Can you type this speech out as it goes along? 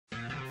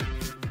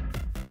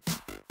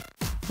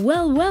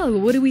Well,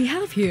 what do we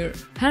have here?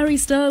 Harry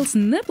Styles'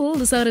 nipple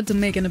decided to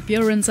make an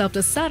appearance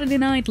after Saturday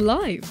Night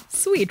Live.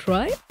 Sweet,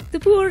 right? The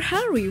poor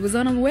Harry was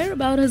unaware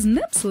about his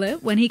nip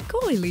slip when he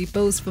coyly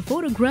posed for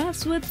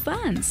photographs with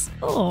fans.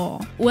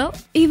 Oh, well,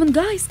 even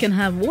guys can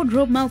have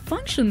wardrobe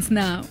malfunctions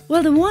now.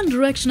 Well, the One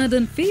Directioner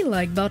didn't feel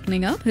like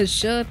buttoning up his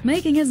shirt,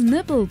 making his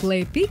nipple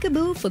play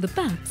peekaboo for the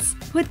paps.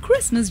 With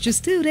Christmas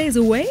just 2 days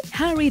away,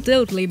 Harry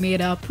totally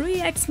made our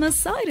pre-Xmas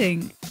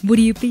sighting. What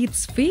do you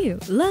peeps feel?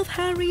 Love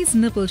Harry's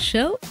nipple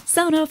show?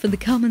 Sound off in the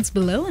comments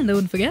below and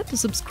don't forget to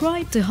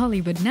subscribe to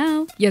Hollywood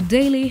Now, your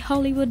daily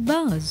Hollywood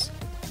buzz.